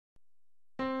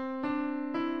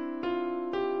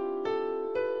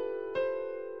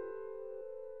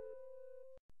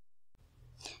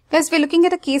Guys, we're looking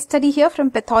at a case study here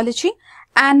from Pathology.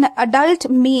 An adult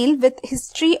male with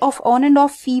history of on and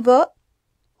off fever.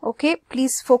 Okay,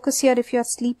 please focus here if you are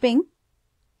sleeping.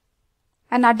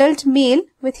 An adult male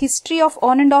with history of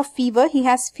on and off fever. He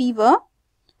has fever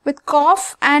with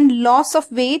cough and loss of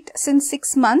weight since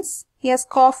 6 months. He has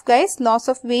cough, guys, loss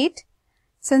of weight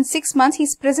since 6 months.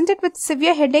 He's presented with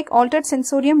severe headache, altered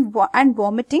sensorium and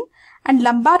vomiting, and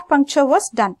lumbar puncture was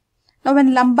done. Now,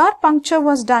 when lumbar puncture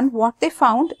was done, what they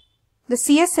found, the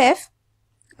CSF,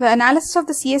 the analysis of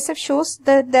the CSF shows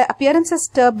that the appearance is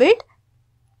turbid,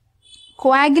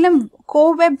 coagulum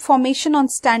cobweb formation on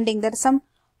standing. There is some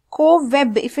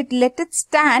cobweb. If it let it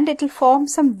stand, it will form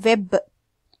some web.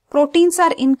 Proteins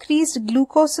are increased.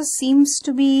 Glucose seems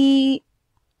to be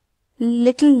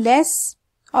little less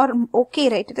or okay,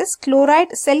 right? It is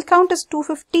chloride. Cell count is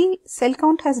 250. Cell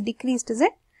count has decreased, is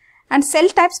it? And cell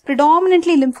types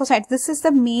predominantly lymphocytes. This is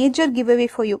the major giveaway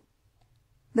for you.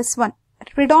 This one.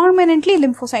 Predominantly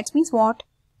lymphocytes means what?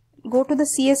 Go to the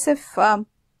CSF,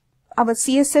 our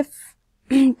CSF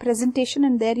presentation,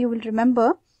 and there you will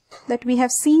remember that we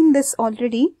have seen this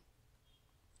already.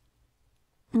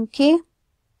 Okay.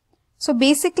 So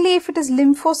basically, if it is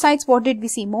lymphocytes, what did we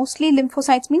see? Mostly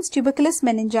lymphocytes means tuberculous,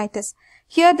 meningitis.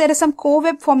 Here there is some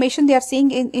cobweb formation they are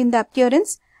saying in the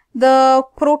appearance. The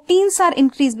proteins are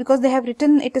increased because they have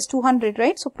written it is 200,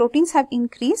 right? So proteins have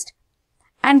increased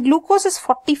and glucose is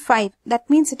 45. That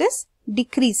means it is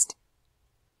decreased.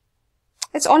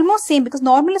 It's almost same because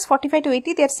normal is 45 to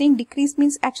 80. They are saying decreased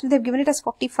means actually they have given it as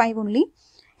 45 only.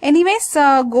 Anyways,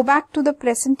 go back to the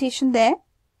presentation there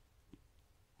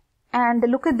and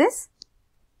look at this.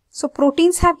 So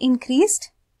proteins have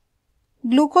increased.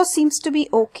 Glucose seems to be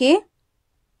okay.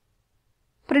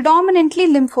 Predominantly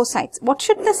lymphocytes. What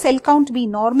should the cell count be?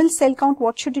 Normal cell count,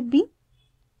 what should it be?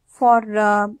 For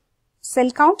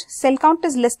cell count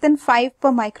is less than 5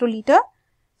 per microliter.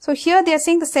 So here they are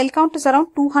saying the cell count is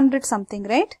around 200 something,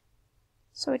 right?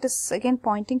 So it is again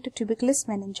pointing to tuberculous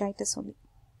meningitis only.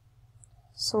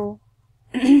 So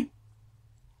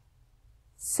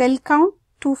cell count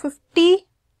 250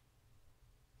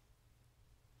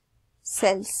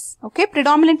 cells. Okay,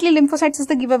 predominantly lymphocytes is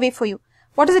the giveaway for you.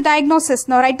 What is the diagnosis?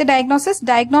 Now write the diagnosis.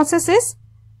 Diagnosis is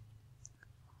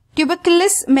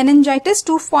tuberculous meningitis.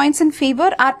 2 points in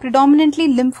favor are predominantly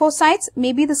lymphocytes.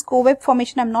 Maybe this cobweb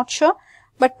formation, I'm not sure.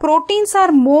 But proteins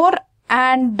are more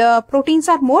and proteins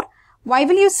are more. Why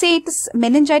will you say it is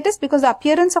meningitis? Because the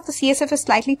appearance of the CSF is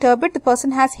slightly turbid. The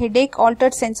person has headache,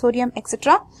 altered sensorium,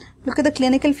 etc. Look at the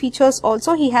clinical features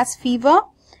also. He has fever.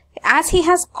 As he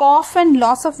has cough and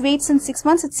loss of weight since 6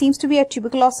 months, it seems to be a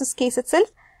tuberculosis case itself,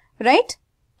 right?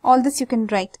 All this you can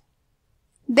write.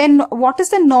 Then what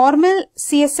is the normal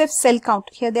CSF cell count?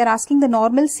 Here they are asking the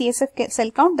normal CSF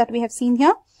cell count that we have seen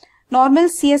here. Normal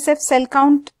CSF cell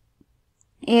count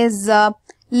is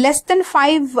less than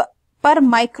 5 per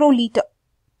microliter.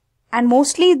 And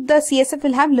mostly the CSF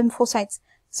will have lymphocytes.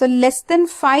 So less than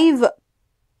 5,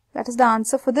 that is the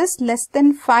answer for this, less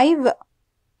than 5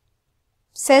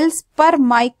 cells per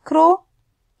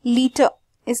microliter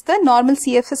is the normal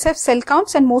CSF cell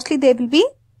counts, and mostly they will be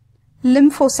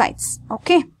lymphocytes.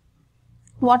 Okay.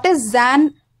 What is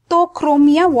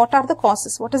xanthochromia? What are the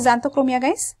causes? What is xanthochromia,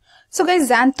 guys? So guys,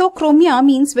 xanthochromia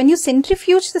means when you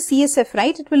centrifuge the CSF,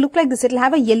 right, it will look like this. It will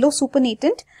have a yellow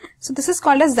supernatant. So this is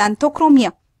called as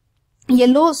xanthochromia.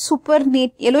 Yellow is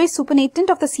supernatant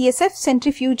of the CSF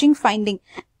centrifuging finding.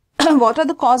 What are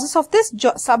the causes of this?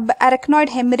 Subarachnoid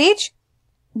hemorrhage,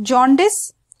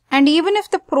 jaundice, and even if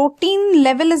the protein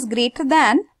level is greater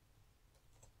than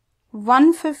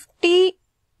 150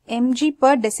 mg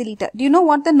per deciliter. Do you know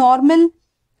what the normal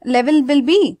level will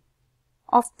be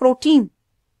of protein?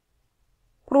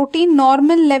 Protein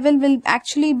normal level will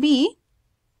actually be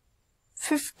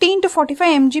 15 to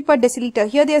 45 mg per deciliter.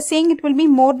 Here they are saying it will be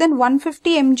more than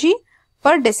 150 mg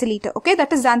per deciliter. Okay,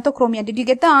 that is xanthochromia. Did you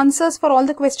get the answers for all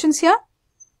the questions here?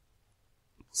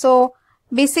 So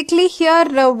basically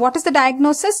here, what is the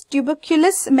diagnosis?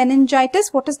 Tuberculous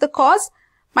meningitis. What is the cause?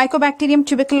 Mycobacterium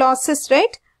tuberculosis,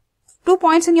 right? 2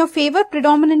 points in your favor,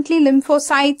 predominantly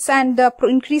lymphocytes and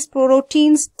increased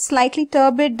proteins, slightly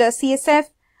turbid CSF,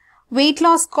 weight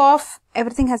loss, cough,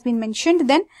 everything has been mentioned.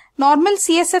 Then normal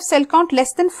CSF cell count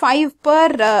less than 5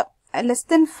 per less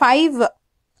than 5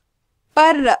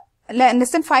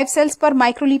 cells per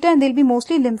microliter, and they'll be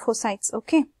mostly lymphocytes.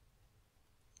 Okay.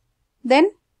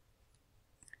 Then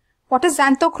what is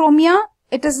xanthochromia?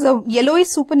 It is a yellowish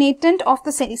supernatant of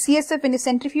the CSF. When you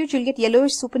centrifuge, you'll get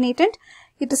yellowish supernatant.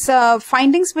 It is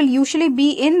findings will usually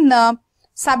be in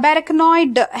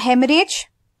subarachnoid hemorrhage,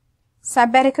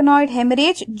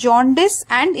 jaundice,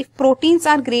 and if proteins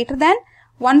are greater than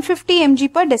 150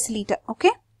 mg per deciliter.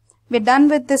 Okay. We're done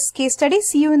with this case study.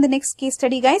 See you in the next case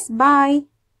study, guys. Bye.